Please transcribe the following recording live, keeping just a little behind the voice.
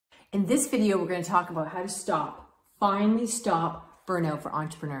In this video, we're going to talk about how to finally stop burnout for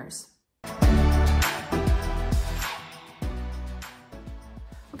entrepreneurs.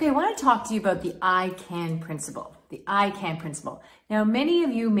 Okay, I want to talk to you about the I can principle. The I can principle. Now, many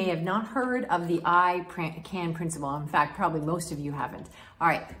of you may have not heard of the I can principle. In fact, probably most of you haven't. All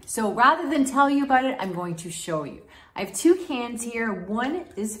right, so rather than tell you about it, I'm going to show you. I have two cans here. One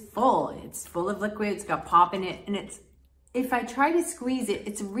is full. It's full of liquid. It's got pop in it, and if I try to squeeze it,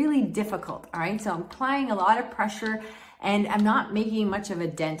 it's really difficult. All right, so I'm applying a lot of pressure, and I'm not making much of a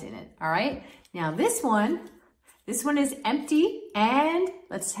dent in it. All right, now this one is empty, and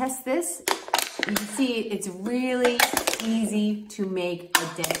let's test this. You can see it's really easy to make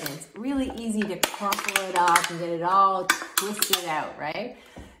a dent in. It's really easy to crumple it up and get it all twisted out, right?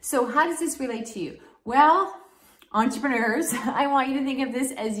 So how does this relate to you? Well, entrepreneurs, I want you to think of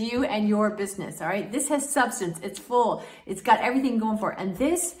this as you and your business, all right? This has substance, it's full, it's got everything going for it, and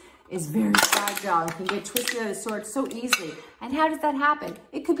this is very fragile. It can get twisted out of sorts so easily. And how does that happen?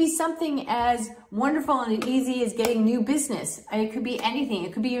 It could be something as wonderful and easy as getting new business. It could be anything.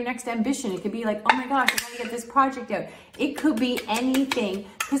 It could be your next ambition. It could be like, oh my gosh, I gotta get this project out. It could be anything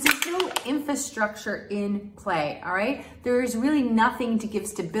because there's no infrastructure in play, all right? There is really nothing to give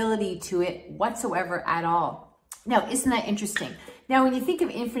stability to it whatsoever at all. Now, isn't that interesting? Now, when you think of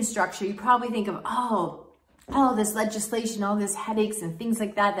infrastructure, you probably think of, all this legislation, all this headaches and things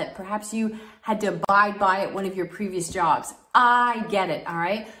like that, that perhaps you had to abide by at one of your previous jobs. I get it, all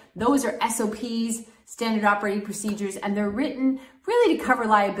right? Those are SOPs, standard operating procedures, and they're written really to cover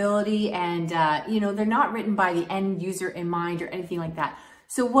liability, and they're not written by the end user in mind or anything like that.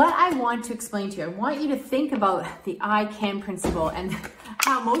 So what I want to explain to you, I want you to think about the I can principle and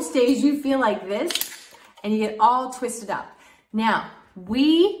how most days you feel like this and you get all twisted up. Now,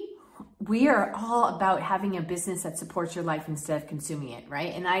 we are all about having a business that supports your life instead of consuming it,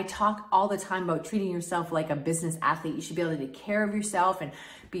 right? And I talk all the time about treating yourself like a business athlete. You should be able to take care of yourself and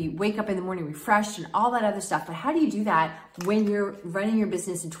wake up in the morning refreshed and all that other stuff. But how do you do that when you're running your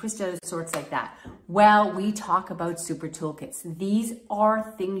business and twisted out of sorts like that? Well, we talk about super toolkits. These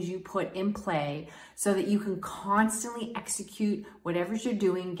are things you put in play so that you can constantly execute whatever you're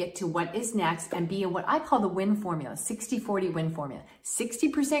doing, get to what is next, and be in what I call the win formula, 60-40 win formula.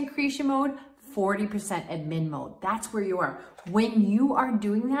 60% creation mode, 40% admin mode. That's where you are. When you are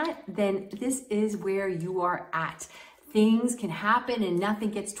doing that, then this is where you are at. Things can happen and nothing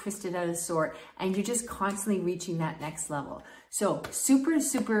gets twisted out of sort, and you're just constantly reaching that next level. So super,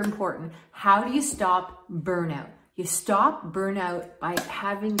 super important. How do you stop burnout? You stop burnout by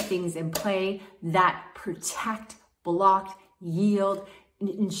having things in play that protect, block, yield,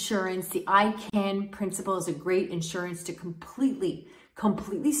 insurance. The I can principle is a great insurance to completely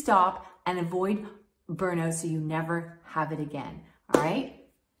stop and avoid burnout so you never have it again. All right?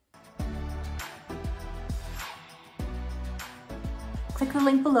 Click the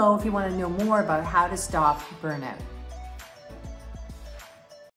link below if you want to know more about how to stop burnout.